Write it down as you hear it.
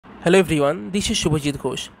Hello everyone, this is Subhajit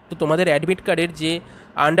Ghosh. তো তোমাদের admit কার্ডের যে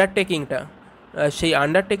আন্ডারটেকিংটা, সেই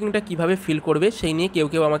আন্ডারটেকিংটা কীভাবে ফিল করবে সেই নিয়ে কেউ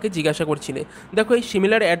কেউ আমাকে জিজ্ঞাসা করছিলে। দেখো, এই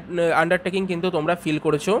সিমিলার আন্ডারটেকিং কিন্তু তোমরা ফিল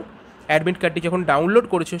করেছো অ্যাডমিট কার্ডটি যখন ডাউনলোড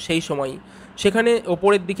করেছো সেই সময়ই। সেখানে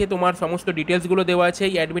ওপরের দিকে তোমার সমস্ত ডিটেলসগুলো দেওয়া আছে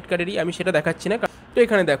এই অ্যাডমিট কার্ডেরই, আমি সেটা দেখাচ্ছি না। তো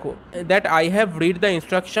এখানে দেখো, that I have read the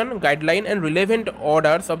instruction, guideline and relevant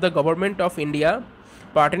orders of the government of India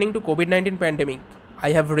pertaining to COVID-19 pandemic. I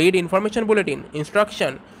have read information bulletin,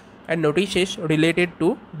 instruction and notices related to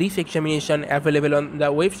this examination available on the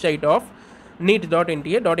website of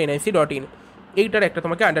neet.nta.nic.in. এইটার একটা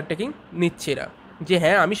তোমাকে undertaking নিচ্ছে এরা, যে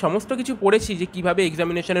হ্যাঁ আমি সমস্ত কিছু পড়েছি, যে কীভাবে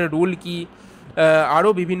এক্সামিনেশনের রুল কী, আরও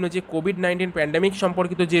বিভিন্ন যে কোভিড-19 প্যান্ডেমিক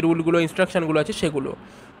সম্পর্কিত যে রুলগুলো, ইনস্ট্রাকশনগুলো আছে সেগুলো।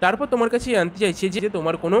 তারপর তোমার কাছে জানতে চাইছে যে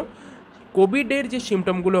তোমার কোনো কোভিডের যে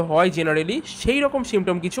সিমটমগুলো হয় জেনারেলি, সেই রকম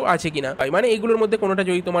সিমটম কিছু আছে কি না। মানে এগুলোর মধ্যে কোনোটা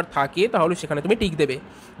যদি তোমার থাকে তাহলে সেখানে তুমি টিক দেবে,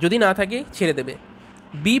 যদি না থাকে ছেড়ে দেবে।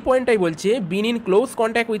 বি পয়েন্টটাই বলছে, been in close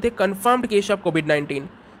contact with a confirmed case of COVID-19.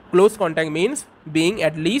 Close contact means being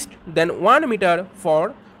at least then 1 metre for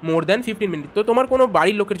more than 15 minute. তো তোমার কোনো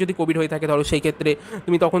বাড়ির লোকের যদি কোভিড হয়ে থাকে তাহলে সেই ক্ষেত্রে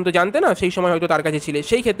তুমি তখন তো জানতে না, সেই সময় হয়তো তার কাছে ছিলে,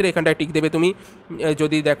 সেই ক্ষেত্রে এখানটায় টিক দেবে তুমি।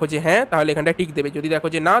 যদি দেখো যে হ্যাঁ তাহলে এখানটায় টিক দেবে, যদি দেখো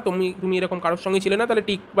যে না তুমি এরকম কারোর সঙ্গে ছিলে না তাহলে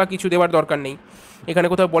টিক বা কিছু দেওয়ার দরকার নেই। এখানে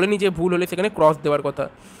কোথাও বলেনি যে ভুল হলে সেখানে ক্রস দেওয়ার কথা।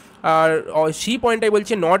 আর সি পয়েন্টটাই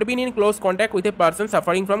বলছে, not been in close contact with a person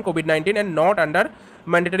suffering from COVID-19 and not under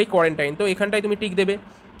mandatory quarantine. তো এখানটায় তুমি টিক দেবে।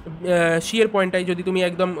 সি এর পয়েন্টটাই, যদি তুমি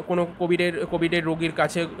একদম কোনো কোভিডের রোগীর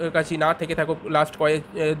কাছে না থেকে থাকো লাস্ট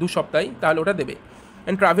 2 সপ্তাহে, তাহলে ওটা দেবে।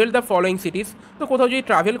 And travel the following cities. তো কোথাও যদি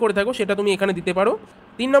ট্রাভেল করে থাকো সেটা তুমি এখানে দিতে পারো।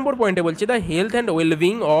 3 নম্বর পয়েন্টে বলছে, the health and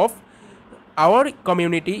wellbeing of our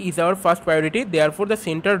community is our first priority, therefore the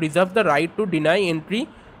center reserves the right to deny entry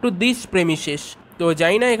to these premises. তো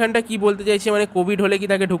জানি না এখানটা কি বলতে চাইছে, মানে কোভিড হলে কি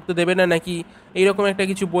তাকে ঢুকতে দেবে না, নাকি এইরকম একটা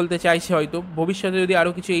কিছু বলতে চাইছে হয়তো। ভবিষ্যতে যদি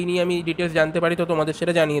আরও কিছু এই নিয়ে আমি ডিটেলস জানতে পারি তো তোমাদের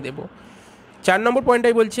সেটা জানিয়ে দেবো। 4 নম্বর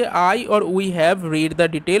পয়েন্টটাই বলছে, I or we have read the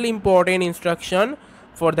detail important instruction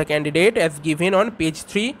for the candidate as given on page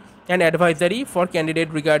 3 and advisory for candidate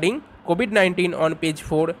regarding COVID-19 on page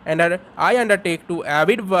 4 and I undertake two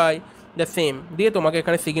abide by the same. দিয়ে তোমাকে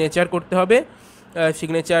এখানে signature করতে হবে,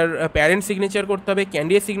 signature, parent signature করতে হবে,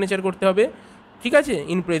 candidate signature করতে হবে, ঠিক আছে।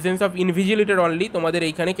 In presence of invigilator only, তোমাদের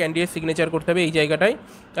এইখানে ক্যান্ডিডেট সিগনেচার করতে হবে এই জায়গাটায়,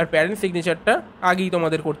 আর প্যারেন্ট সিগনেচারটা আগেই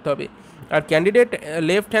তোমাদের করতে হবে। আর ক্যান্ডিডেট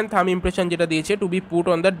লেফট হ্যান্ড থাম ইমপ্রেশন যেটা দিয়েছে, two B put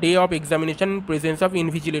on the day of examination in presence of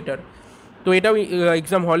invigilator. তো এটাও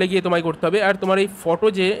এক্সাম হলে গিয়ে তোমায় করতে হবে। আর তোমার এই ফটো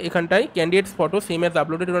যে এখানটায় candidates photo same as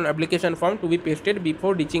uploaded on application form two B pasted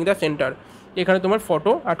before reaching the centre, এখানে তোমার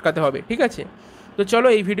ফটো আটকাতে হবে, ঠিক আছে। তো চলো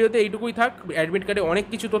এই ভিডিওতে এইটুকুই থাক। অ্যাডমিট কার্ডে অনেক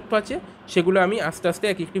কিছু তথ্য আছে, সেগুলো আমি আস্তে আস্তে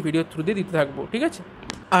একটি ভিডিওর থ্রু দিয়ে দিতে থাকবো, ঠিক আছে।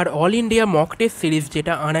 আর all India mock test series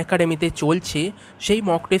যেটা আনএকাডেমিতে চলছে, সেই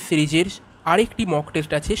মক টেস্ট সিরিজের আরেকটি মক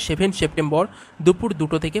টেস্ট আছে 7 সেপ্টেম্বর দুপুর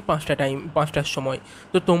 2টো থেকে 5টার সময়।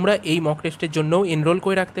 তো তোমরা এই মক টেস্টের জন্যও এনরোল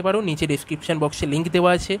করে রাখতে পারো, নিচে ডিসক্রিপশান বক্সে লিঙ্ক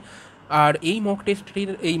দেওয়া আছে। আর এই মক টেস্ট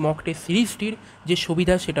সিরিজটির যে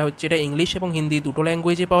সুবিধা সেটা হচ্ছে, এটা ইংলিশ এবং হিন্দি দুটো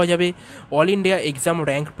ল্যাঙ্গুয়েজে পাওয়া যাবে। All India exam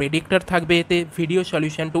rank predictor থাকবে এতে, video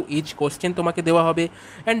solution to each question তোমাকে দেওয়া হবে,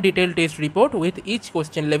 and detail test report with each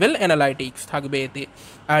question level analytics থাকবে এতে।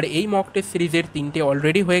 আর এই মক টেস্ট সিরিজের 3টে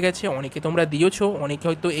অলরেডি হয়ে গেছে, অনেকে তোমরা দিয়েছো, অনেকে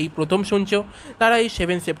হয়তো এই প্রথম শুনছো। তারা এই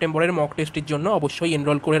 7 সেপ্টেম্বরের মক টেস্টের জন্য অবশ্যই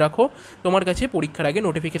এনরোল করে রাখো, তোমার কাছে পরীক্ষার আগে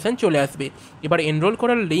নোটিফিকেশান চলে আসবে। এবার এনরোল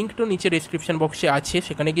করার লিঙ্ক তো নিচে ডিসক্রিপশন বক্সে আছে,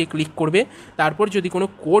 সেখানে গিয়ে ক্লিক করবে। তারপর যদি কোনো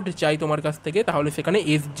কোড চাই তোমার কাছ থেকে, তাহলে সেখানে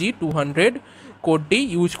SG200 কোডটি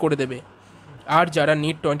ইউজ করে দেবে। আর যারা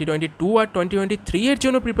NEET 2022 আর 2023 এর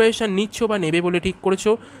জন্য প্রিপারেশান নিচ্ছ বা নেবে বলে ঠিক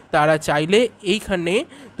করেছো, তারা চাইলে এইখানে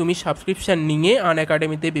তুমি সাবস্ক্রিপশান নিয়ে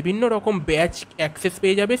আনএকাডেমিতে বিভিন্ন রকম ব্যাচ অ্যাক্সেস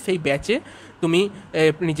পেয়ে যাবে। সেই ব্যাচে তুমি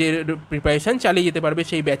নিজের প্রিপারেশান চালিয়ে যেতে পারবে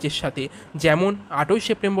সেই ব্যাচের সাথে। যেমন 8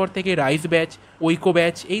 সেপ্টেম্বর থেকে রাইজ ব্যাচ, ঐক্য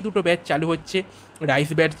ব্যাচ, এই দুটো ব্যাচ চালু হচ্ছে। রাইজ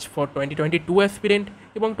ব্যাচ ফর 2022 অ্যাসপিরেন্ট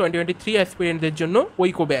এবং 2023 অ্যাসপিরেন্টদের জন্য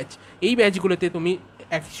ঐক্য ব্যাচ। এই ব্যাচগুলোতে তুমি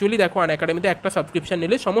অ্যাকচুয়ালি দেখো আনএকাডেমিতে একটা সাবস্ক্রিপশান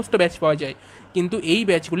নিলে সমস্ত ব্যাচ পাওয়া যায়, কিন্তু এই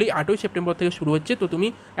ব্যাচগুলি 8 সেপ্টেম্বর থেকে শুরু হচ্ছে। তো তুমি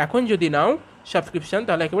এখন যদি নাও সাবস্ক্রিপশান,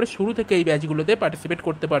 তাহলে একেবারে শুরু থেকে এই ব্যাচগুলোতে পার্টিসিপেট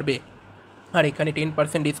করতে পারবে। আর এখানে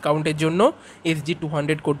 10% ডিসকাউন্টের জন্য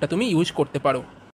SG200 কোডটা তুমি ইউজ করতে পারো।